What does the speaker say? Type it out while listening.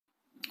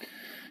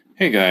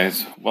Hey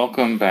guys,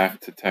 welcome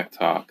back to Tech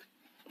Talk.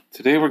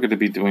 Today we're going to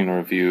be doing a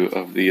review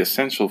of the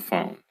Essential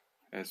phone,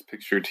 as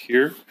pictured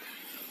here.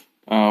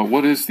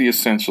 What is the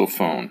Essential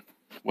phone?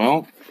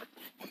 Well,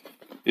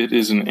 it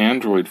is an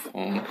Android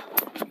phone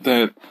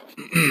that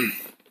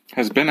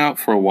has been out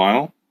for a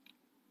while.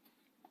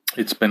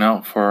 It's been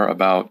out for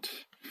about,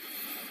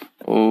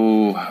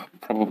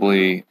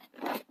 probably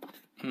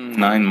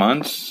 9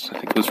 months. I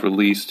think it was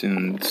released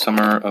in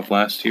summer of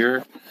last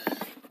year.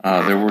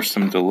 There were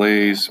some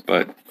delays,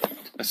 but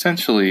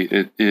essentially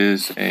it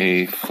is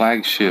a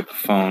flagship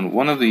phone.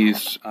 One of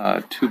these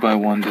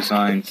 2x1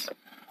 designs.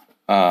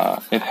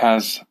 It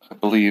has, I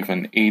believe,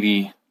 an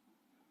 80%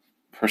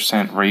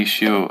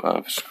 ratio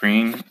of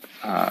screen.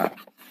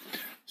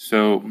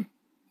 So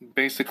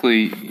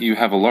basically you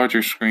have a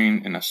larger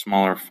screen in a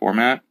smaller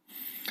format.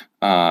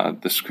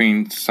 The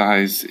screen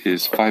size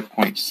is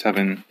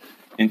 5.7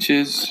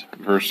 inches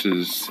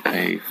versus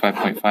a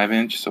 5.5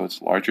 inch, so it's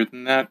larger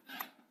than that.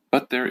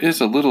 But there is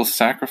a little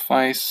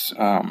sacrifice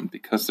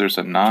because there's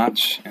a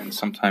notch, and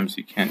sometimes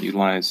you can't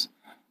utilize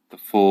the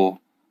full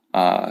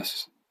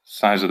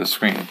size of the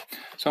screen.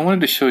 So I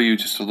wanted to show you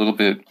just a little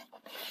bit.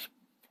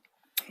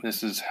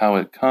 This is how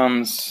it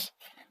comes.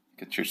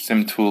 Get your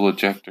SIM tool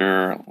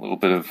ejector, a little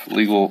bit of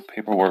legal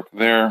paperwork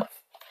there,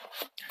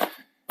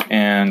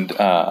 and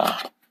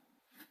a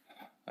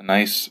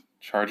nice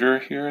charger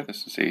here.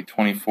 This is a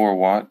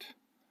 24-watt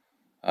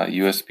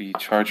USB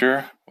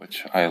charger,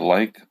 which I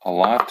like a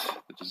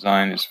lot. The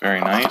design is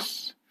very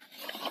nice.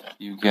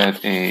 You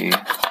get a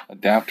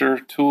adapter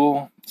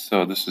tool.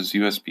 So this is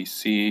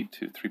USB-C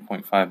to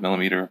 3.5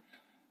 millimeter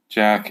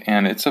jack,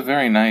 and it's a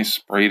very nice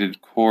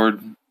braided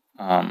cord.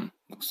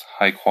 Looks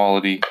high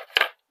quality.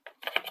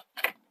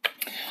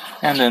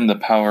 And then the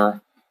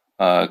power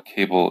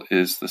cable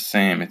is the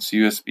same. It's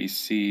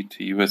USB-C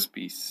to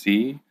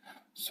USB-C.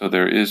 So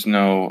there is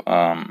no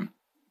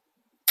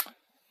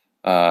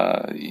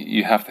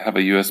you have to have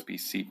a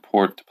USB-C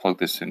port to plug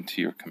this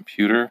into your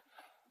computer.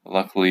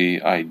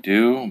 Luckily I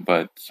do,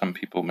 but some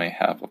people may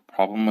have a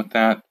problem with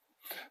that.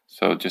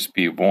 So just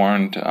be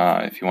warned,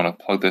 if you want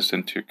to plug this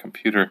into your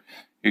computer,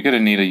 you're going to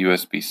need a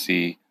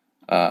USB-C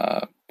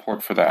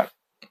port for that.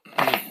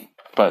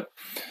 But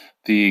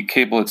the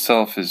cable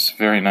itself is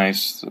very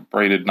nice. The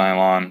braided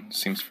nylon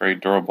seems very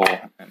durable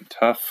and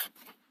tough.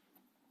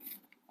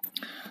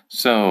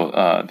 So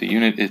the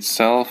unit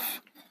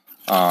itself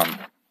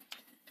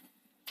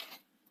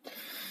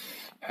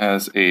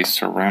has a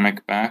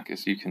ceramic back,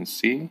 as you can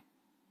see,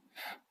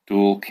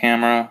 dual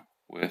camera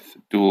with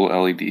dual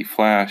LED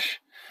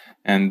flash,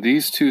 and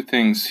these two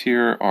things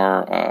here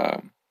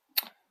are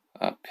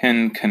a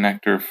pin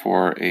connector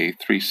for a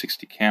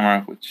 360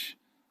 camera, which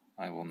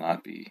I will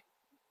not be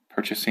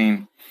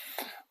purchasing.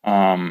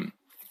 Take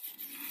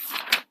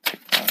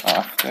that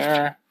off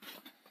there,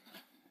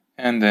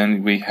 and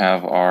then we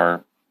have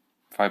our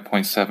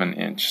 5.7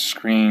 inch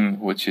screen,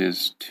 which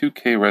is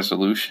 2K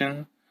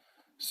resolution.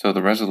 So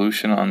the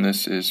resolution on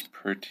this is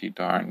pretty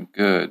darn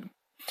good.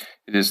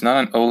 It is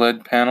not an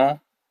OLED panel.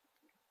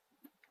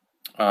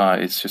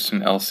 It's just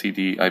an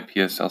LCD,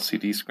 IPS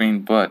LCD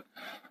screen, but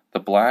the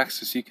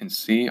blacks, as you can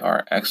see,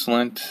 are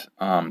excellent.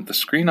 The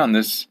screen on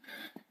this,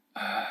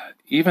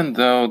 even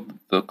though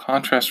the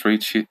contrast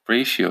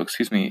ratio,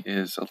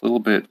 is a little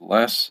bit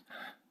less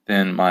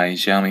than my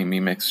Xiaomi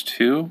Mi Mix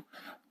 2,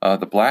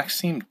 the blacks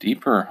seem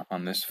deeper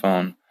on this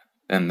phone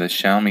than the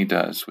Xiaomi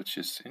does, which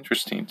is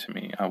interesting to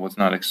me. I was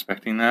not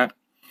expecting that.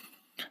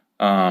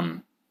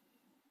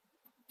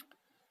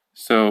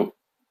 So,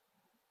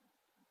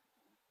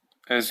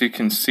 as you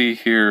can see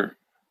here,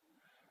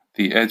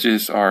 the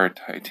edges are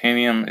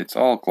titanium. It's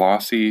all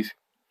glossy.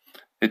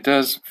 It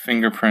does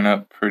fingerprint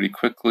up pretty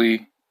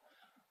quickly.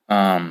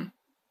 And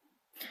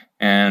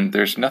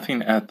there's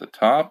nothing at the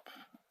top.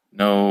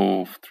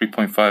 No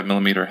 3.5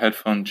 millimeter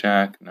headphone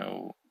jack,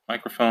 no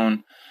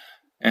microphone,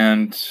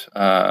 and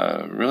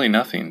really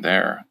nothing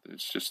there.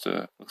 It's just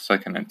looks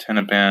like an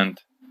antenna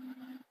band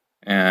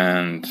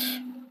and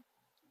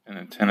an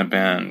antenna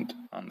band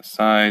on the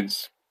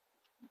sides.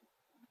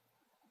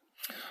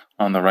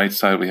 On the right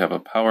side we have a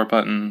power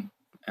button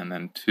and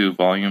then 2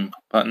 volume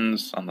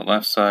buttons on the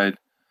left side.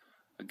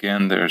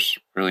 Again, there's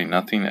really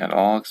nothing at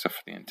all except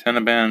for the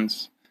antenna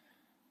bands.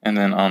 And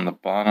then on the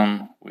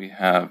bottom we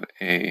have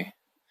a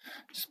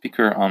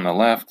speaker on the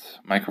left,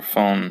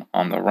 microphone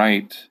on the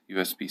right,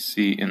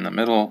 USB-C in the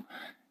middle,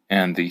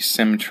 and the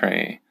SIM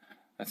tray.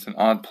 That's an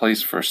odd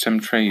place for a SIM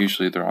tray.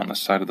 Usually they're on the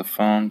side of the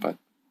phone, but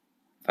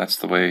that's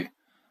the way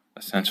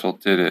Essential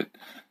did it.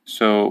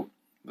 So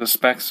the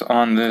specs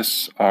on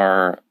this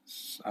are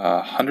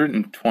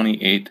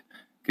 128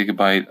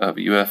 gigabyte of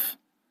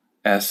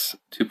UFS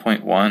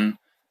 2.1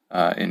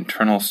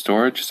 internal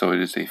storage. So it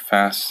is a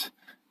fast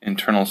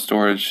internal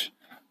storage,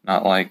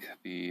 not like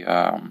the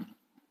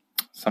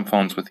some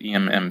phones with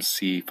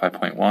eMMC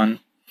 5.1.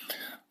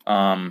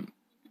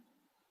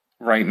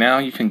 Right now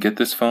you can get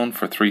this phone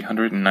for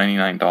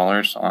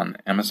 $399 on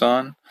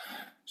Amazon.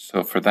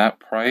 So for that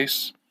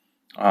price,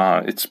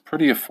 it's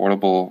pretty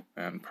affordable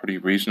and pretty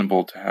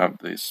reasonable to have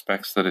the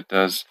specs that it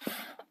does.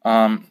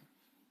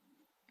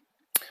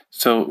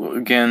 So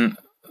again,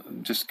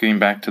 just getting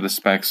back to the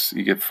specs,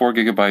 you get 4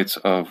 gigabytes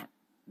of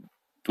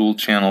dual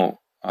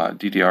channel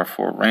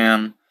DDR4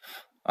 RAM,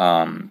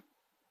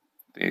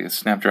 the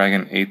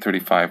Snapdragon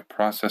 835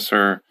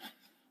 processor,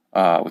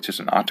 which is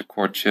an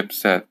octa-core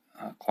chipset,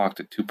 clocked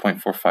at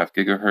 2.45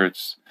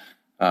 gigahertz.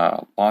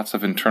 Lots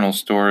of internal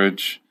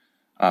storage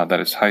that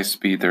is high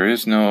speed. There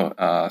is no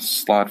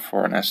slot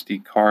for an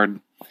SD card.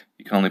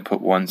 You can only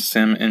put one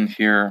SIM in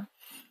here,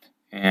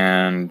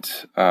 and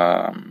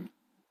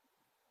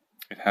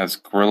it has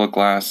Gorilla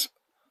Glass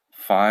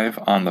 5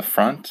 on the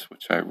front,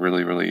 which I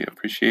really, really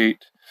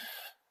appreciate.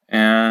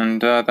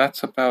 And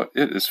that's about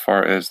it as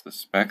far as the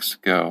specs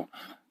go.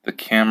 The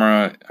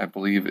camera, I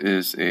believe,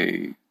 is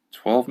a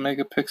 12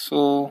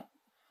 megapixel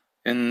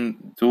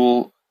in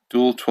dual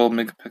 12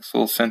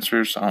 megapixel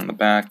sensors on the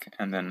back,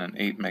 and then an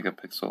 8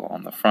 megapixel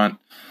on the front.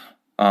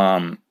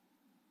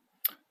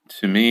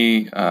 To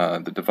me,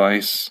 the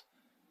device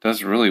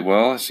does really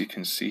well. As you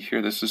can see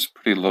here, this is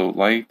pretty low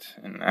light,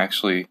 and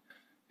actually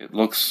it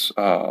looks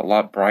a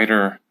lot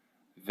brighter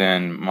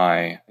than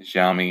my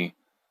Xiaomi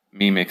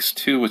Mi Mix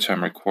 2, which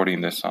I'm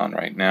recording this on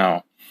right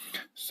now.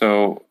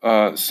 So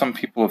some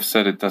people have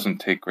said it doesn't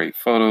take great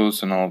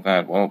photos and all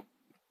that. Well,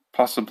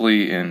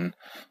 possibly in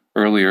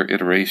earlier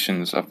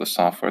iterations of the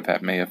software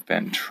that may have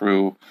been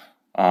true,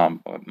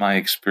 but my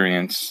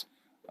experience,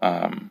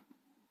 the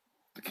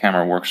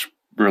camera works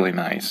really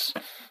nice.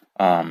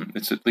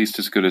 It's at least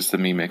as good as the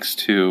Mi Mix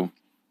 2.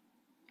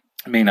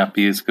 It may not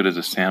be as good as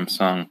a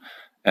Samsung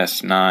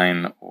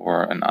S9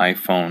 or an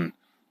iPhone,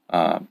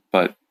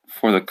 but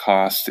for the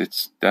cost,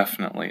 it's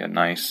definitely a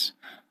nice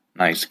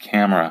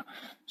camera.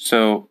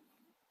 So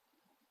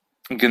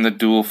again, the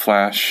dual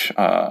flash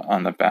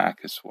on the back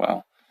as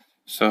well.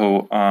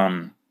 So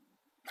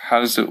how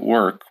does it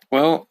work?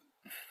 Well,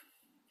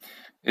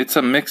 it's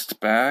a mixed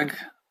bag.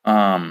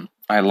 I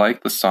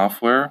like the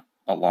software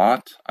a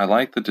lot. I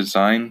like the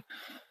design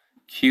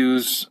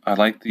cues. I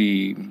like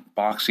the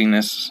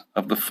boxiness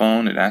of the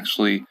phone. It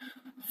actually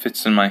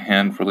fits in my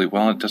hand really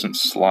well. It doesn't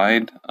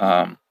slide.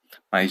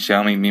 My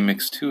Xiaomi Mi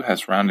Mix 2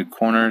 has rounded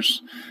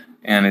corners,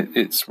 and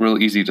it's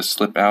real easy to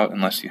slip out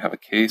unless you have a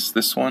case.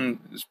 This one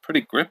is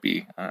pretty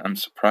grippy. I'm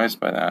surprised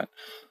by that.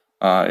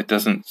 It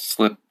doesn't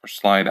slip or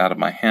slide out of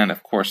my hand.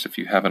 Of course, if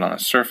you have it on a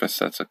surface,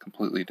 that's a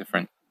completely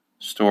different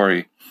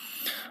story.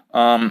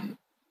 And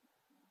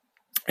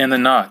the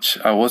notch,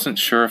 I wasn't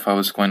sure if I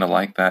was going to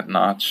like that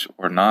notch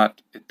or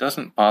not. It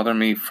doesn't bother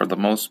me for the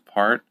most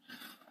part,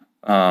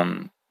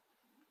 so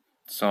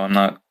I'm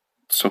not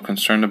so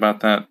concerned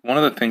about that. One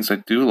of the things I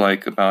do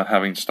like about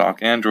having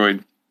stock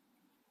Android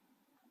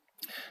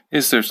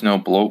is there's no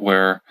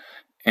bloatware,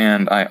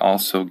 and I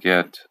also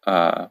get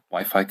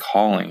Wi-Fi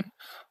calling.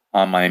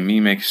 On my Mi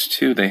Mix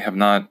 2, they have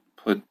not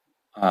put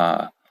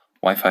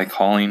Wi-Fi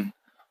calling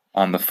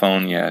on the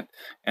phone yet.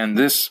 And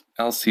this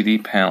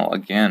LCD panel,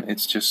 again,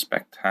 it's just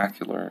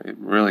spectacular. It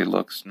really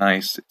looks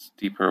nice. It's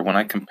deeper. When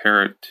I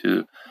compare it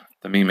to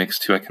the Mi Mix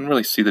 2, I can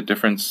really see the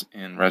difference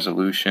in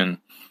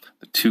resolution.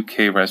 The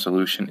 2K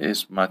resolution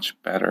is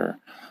much better.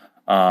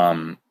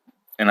 And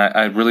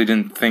I really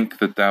didn't think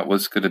that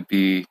was going to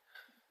be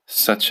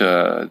such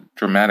a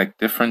dramatic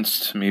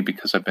difference to me,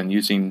 because I've been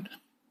using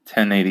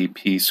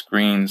 1080p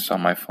screens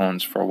on my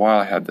phones for a while.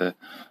 I had the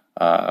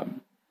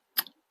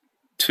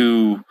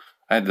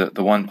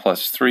the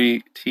OnePlus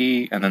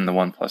 3T, and then the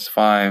OnePlus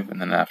 5, and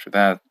then after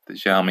that the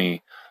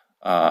Xiaomi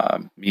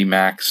Mi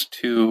Max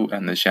 2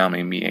 and the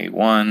Xiaomi Mi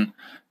A1,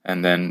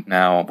 and then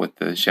now with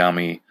the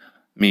Xiaomi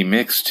Mi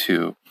Mix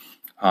 2.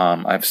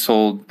 I've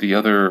sold the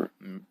other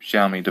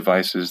Xiaomi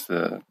devices,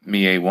 the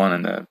Mi A1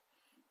 and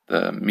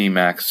the Mi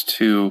Max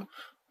 2.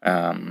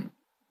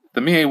 The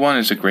Mi A1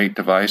 is a great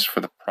device for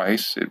the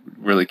price. It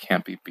really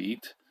can't be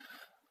beat.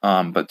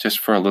 But just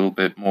for a little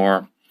bit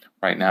more,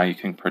 right now you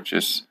can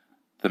purchase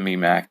the Mi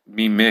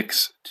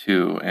Mix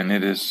 2, and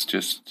it is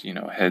just,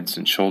 heads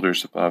and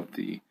shoulders above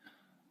the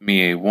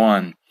Mi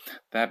A1.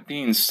 That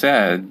being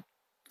said,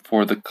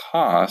 for the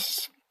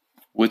cost,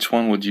 which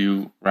one would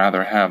you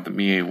rather have, the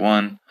Mi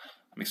A1,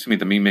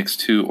 the Mi Mix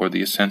 2, or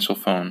the Essential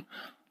phone?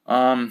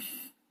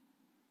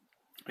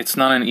 It's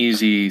not an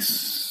easy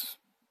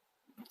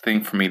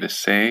thing for me to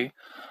say.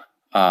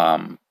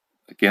 Again,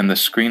 the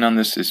screen on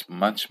this is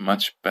much,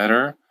 much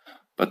better,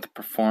 but the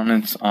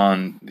performance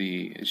on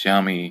the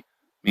Xiaomi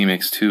Mi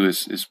Mix 2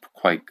 is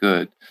quite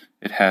good.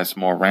 It has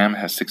more RAM, it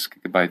has 6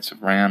 gigabytes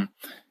of RAM,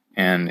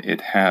 and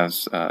it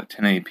has a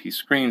 1080p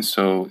screen,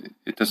 so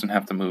it doesn't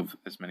have to move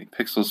as many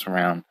pixels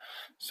around.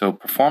 So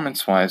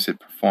performance-wise, it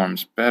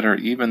performs better,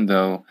 even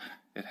though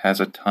it has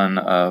a ton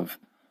of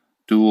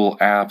dual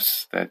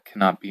apps that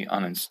cannot be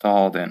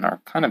uninstalled and are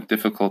kind of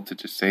difficult to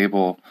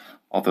disable,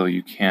 although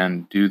you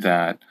can do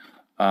that.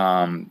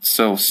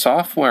 So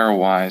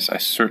software-wise, I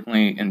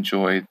certainly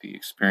enjoyed the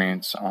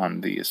experience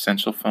on the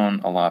Essential phone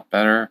a lot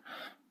better.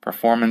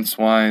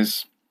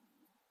 Performance-wise,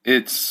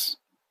 it's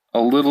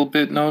a little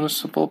bit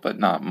noticeable, but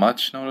not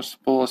much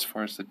noticeable as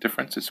far as the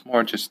difference. It's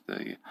more just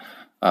the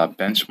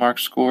benchmark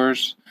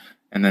scores,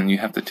 and then you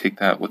have to take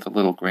that with a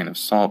little grain of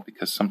salt,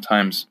 because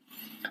sometimes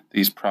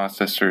these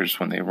processors,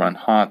 when they run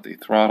hot, they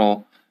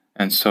throttle,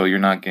 and so you're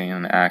not getting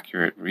an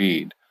accurate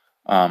read.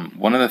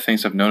 One of the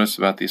things I've noticed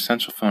about the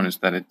Essential phone is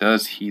that it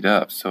does heat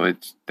up, so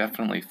it's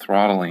definitely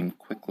throttling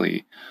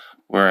quickly,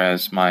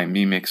 whereas my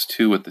Mi Mix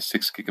 2 with the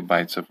 6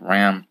 gigabytes of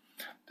RAM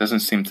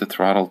doesn't seem to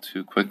throttle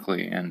too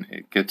quickly, and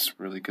it gets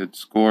really good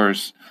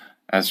scores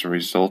as a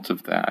result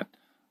of that.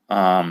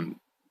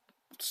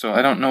 So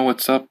I don't know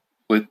what's up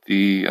with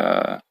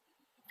the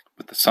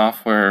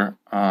software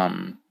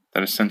that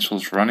Essential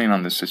is running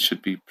on this. It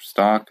should be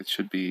stock. It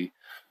should be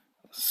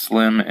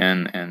slim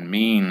and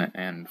mean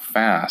and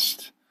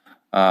fast.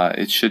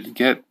 It should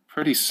get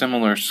pretty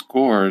similar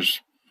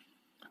scores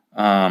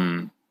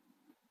to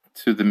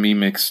the Mi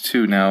Mix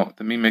 2. Now,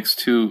 the Mi Mix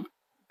 2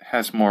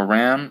 has more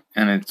RAM,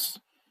 and it's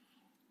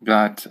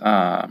got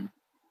a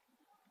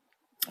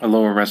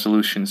lower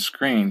resolution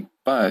screen,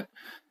 but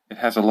it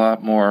has a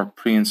lot more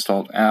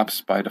pre-installed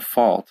apps by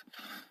default.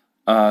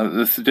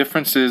 The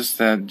difference is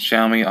that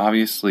Xiaomi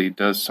obviously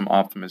does some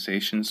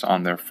optimizations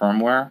on their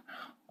firmware,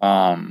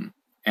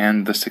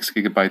 and the 6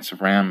 gigabytes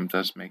of RAM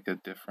does make a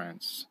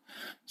difference.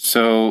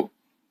 So,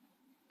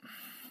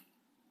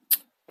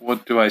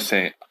 what do I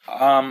say?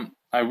 I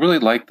really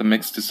like the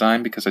Mix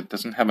design because it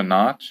doesn't have a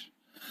notch,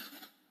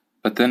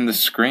 but then the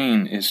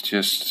screen is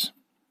just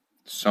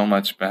so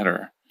much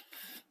better.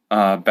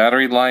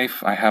 Battery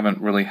life, I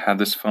haven't really had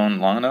this phone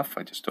long enough.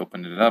 I just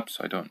opened it up,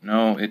 so I don't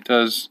know. It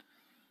does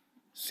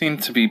seem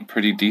to be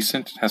pretty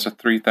decent. It has a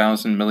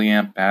 3000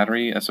 milliamp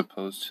battery as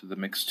opposed to the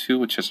Mix 2,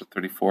 which has a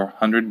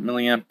 3400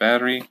 milliamp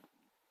battery.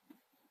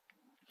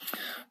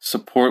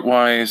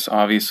 Support-wise,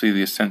 obviously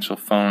the Essential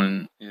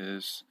phone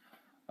is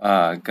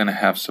going to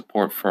have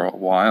support for a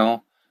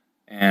while,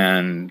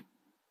 and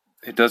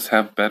it does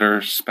have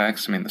better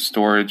specs. I mean, the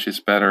storage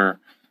is better,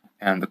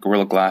 and the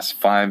Gorilla Glass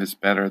 5 is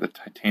better. The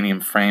titanium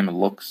frame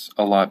looks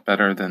a lot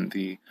better than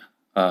the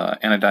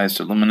anodized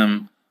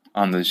aluminum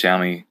on the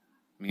Xiaomi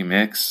Mi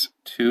Mix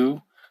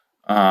 2.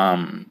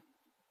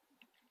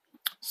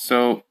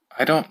 So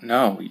I don't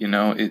know.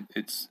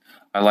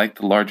 I like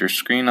the larger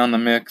screen on the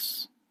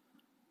Mix,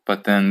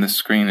 but then the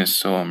screen is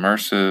so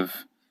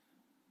immersive.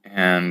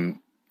 And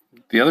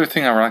the other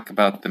thing I like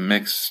about the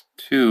Mix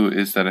 2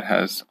 is that it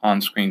has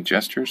on-screen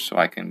gestures, so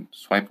I can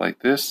swipe like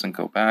this and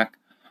go back.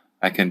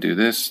 I can do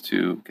this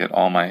to get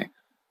all my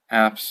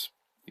apps.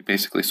 You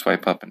basically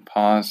swipe up and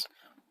pause,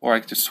 or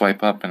I can just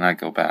swipe up and I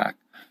go back.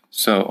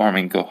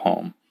 Go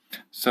home.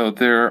 So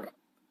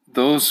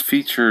those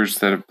features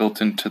that are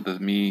built into the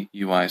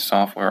MIUI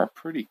software are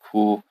pretty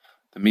cool.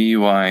 The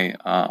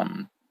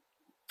MIUI,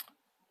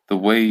 the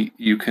way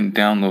you can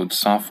download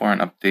software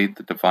and update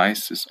the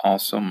device is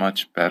also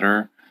much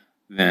better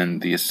than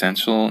the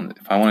Essential.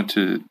 If I wanted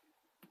to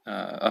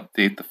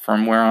update the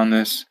firmware on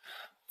this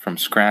from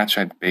scratch,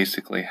 I'd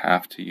basically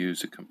have to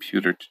use a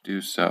computer to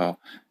do so,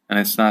 and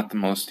it's not the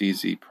most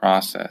easy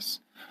process.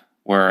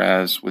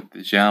 Whereas with the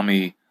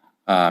Xiaomi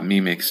Mi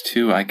Mix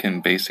 2, I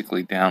can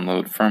basically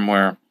download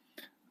firmware,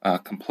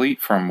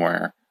 complete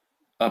firmware,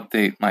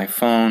 update my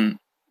phone,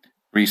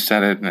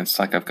 reset it, and it's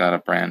like I've got a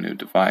brand new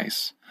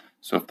device.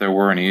 So if there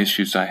were any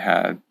issues I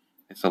had,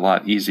 it's a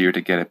lot easier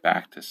to get it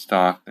back to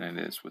stock than it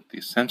is with the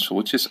Essential,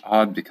 which is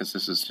odd because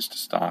this is just a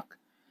stock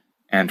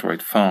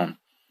Android phone.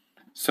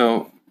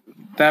 So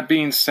that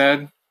being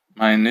said,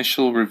 my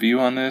initial review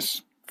on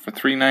this for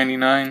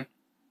 $399,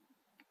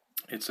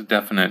 it's a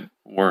definite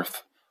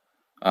worth.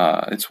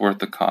 It's worth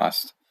the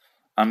cost.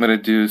 I'm going to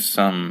do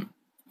some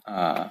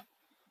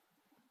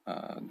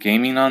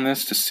gaming on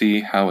this to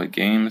see how it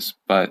games,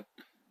 but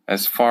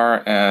as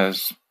far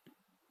as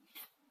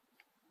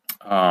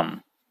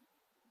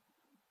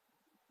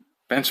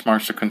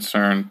benchmarks are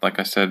concerned, like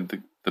I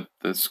said,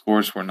 the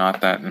scores were not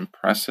that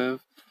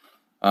impressive.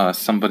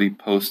 Somebody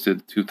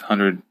posted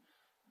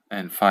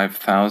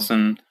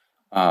 205,000.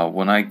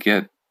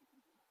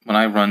 When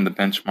I run the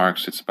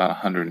benchmarks, it's about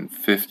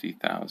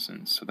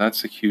 150,000. So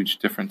that's a huge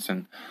difference,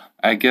 and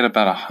I get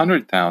about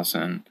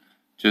 100,000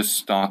 just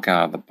stock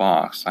out of the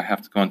box. I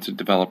have to go into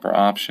developer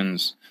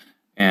options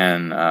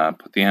and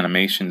put the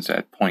animations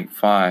at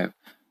 0.5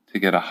 to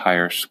get a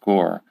higher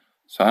score.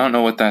 So I don't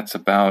know what that's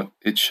about.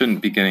 It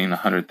shouldn't be getting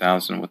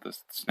 100,000 with a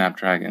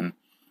Snapdragon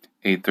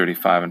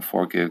 835 and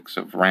 4 gigs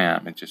of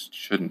RAM. It just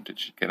shouldn't. It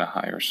should get a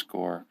higher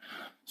score.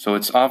 So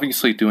it's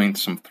obviously doing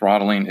some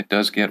throttling. It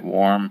does get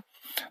warm.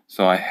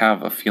 So I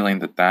have a feeling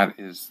that that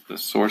is the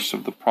source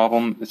of the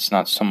problem. It's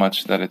not so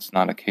much that it's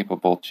not a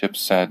capable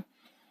chipset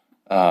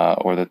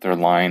or that they're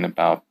lying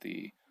about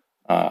the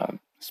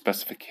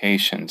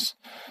specifications.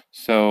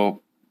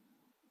 So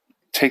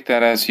take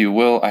that as you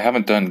will. I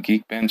haven't done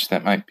Geekbench.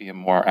 That might be a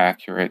more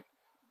accurate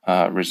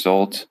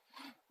result.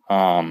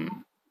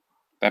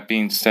 That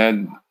being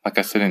said, like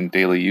I said, in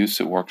daily use,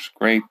 it works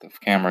great. The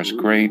camera is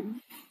great.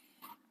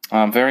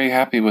 I'm very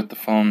happy with the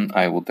phone.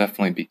 I will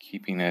definitely be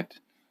keeping it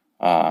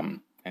and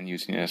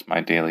using it as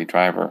my daily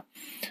driver.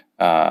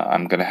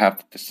 I'm going to have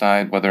to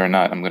decide whether or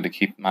not I'm going to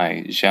keep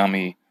my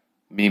Xiaomi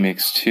Mi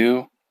Mix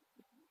 2.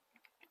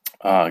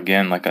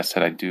 Again, like I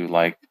said, I do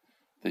like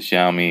the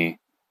Xiaomi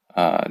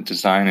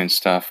design and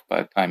stuff,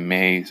 but I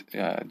may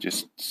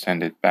just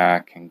send it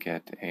back and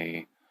get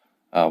a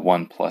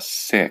OnePlus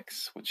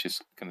 6, which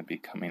is going to be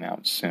coming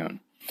out soon.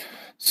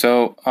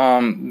 So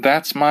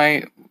that's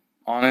my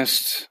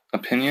honest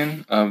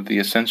opinion of the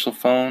Essential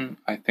phone.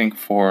 I think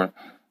for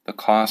the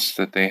cost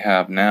that they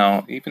have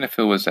now, even if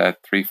it was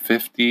at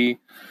 $350,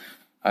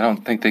 I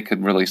don't think they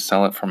could really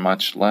sell it for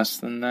much less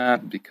than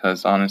that,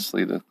 because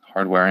honestly the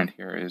hardware in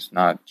here is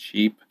not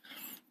cheap.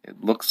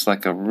 It looks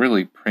like a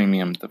really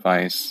premium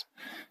device.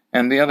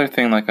 And the other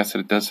thing, like I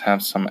said, it does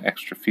have some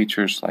extra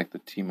features like the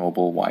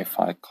T-Mobile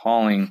Wi-Fi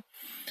calling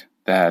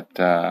that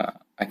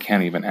I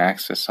can't even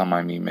access on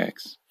my Mi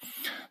Mix.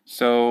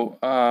 So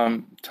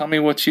tell me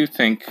what you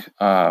think.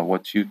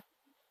 What you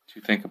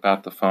think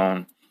about the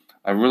phone?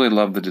 I really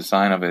love the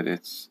design of it.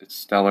 It's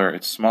stellar.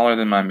 It's smaller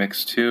than my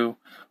Mix 2,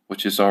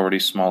 which is already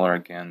smaller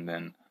again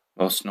than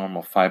most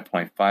normal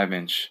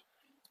 5.5-inch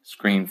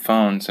screen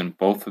phones, and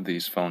both of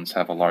these phones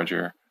have a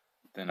larger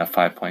than a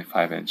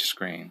 5.5-inch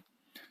screen.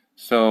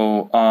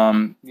 So,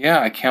 yeah,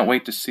 I can't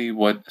wait to see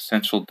what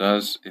Essential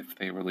does if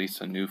they release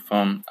a new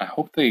phone. I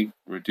hope they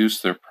reduce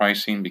their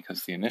pricing,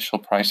 because the initial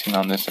pricing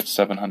on this at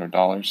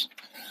 $700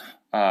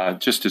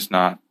 just is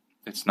not,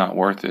 it's not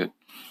worth it.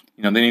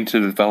 You know, they need to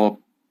develop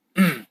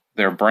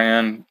their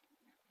brand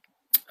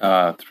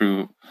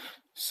through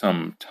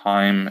some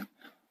time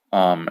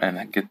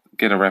and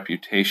get a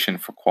reputation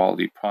for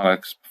quality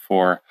products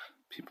before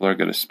people are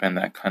going to spend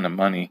that kind of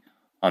money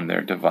on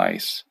their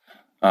device.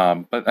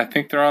 But I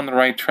think they're on the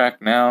right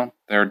track now.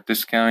 They're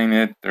discounting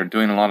it. They're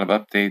doing a lot of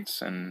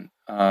updates, and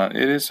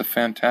it is a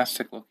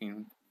fantastic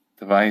looking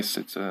device.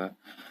 It's a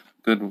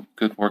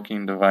good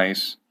working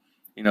device.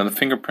 You know, the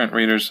fingerprint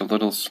reader is a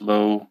little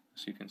slow,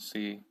 as you can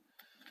see.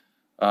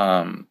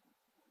 But,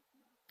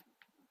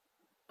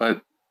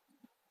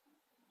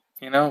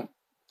 you know,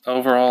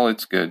 overall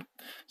it's good.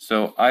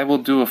 So I will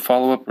do a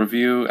follow-up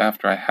review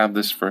after I have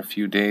this for a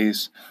few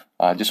days.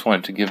 I just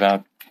wanted to give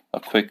out a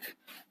quick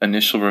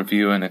initial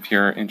review, and if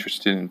you're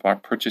interested in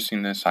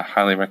purchasing this, I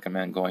highly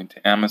recommend going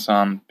to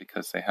Amazon,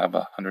 because they have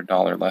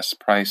 $100 less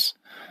price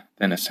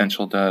than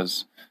Essential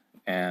does,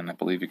 and I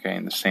believe you're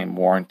getting the same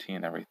warranty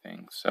and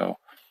everything. So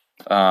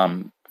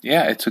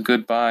yeah, it's a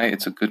good buy.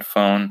 It's a good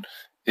phone.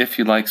 If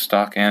you like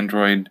stock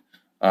Android,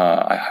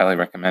 I highly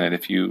recommend it.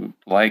 If you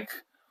like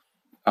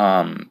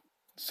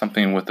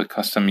something with a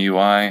custom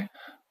UI,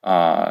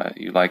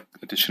 you like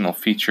additional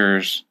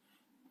features,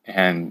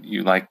 and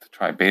you like to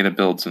try beta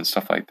builds and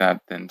stuff like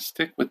that, then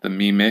stick with the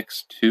Mi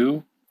Mix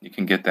 2. You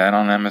can get that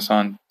on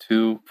Amazon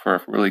too for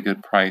a really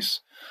good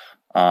price.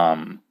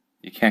 You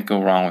can't go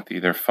wrong with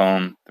either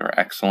phone. They're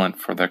excellent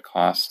for their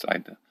cost.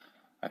 I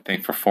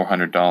think for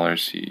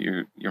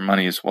 $400, your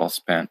money is well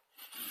spent,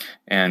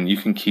 and you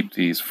can keep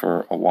these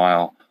for a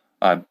while.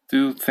 I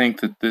do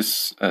think that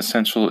this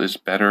Essential is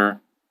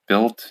better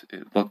built.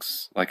 It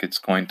looks like it's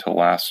going to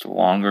last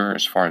longer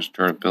as far as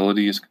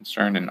durability is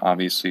concerned, and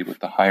obviously with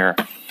the higher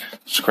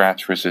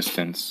scratch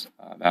resistance,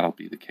 that'll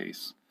be the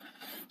case.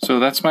 So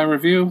that's my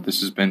review.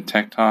 This has been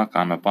Tech Talk.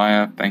 I'm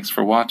Abaya. Thanks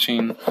for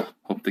watching.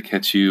 Hope to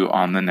catch you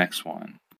on the next one.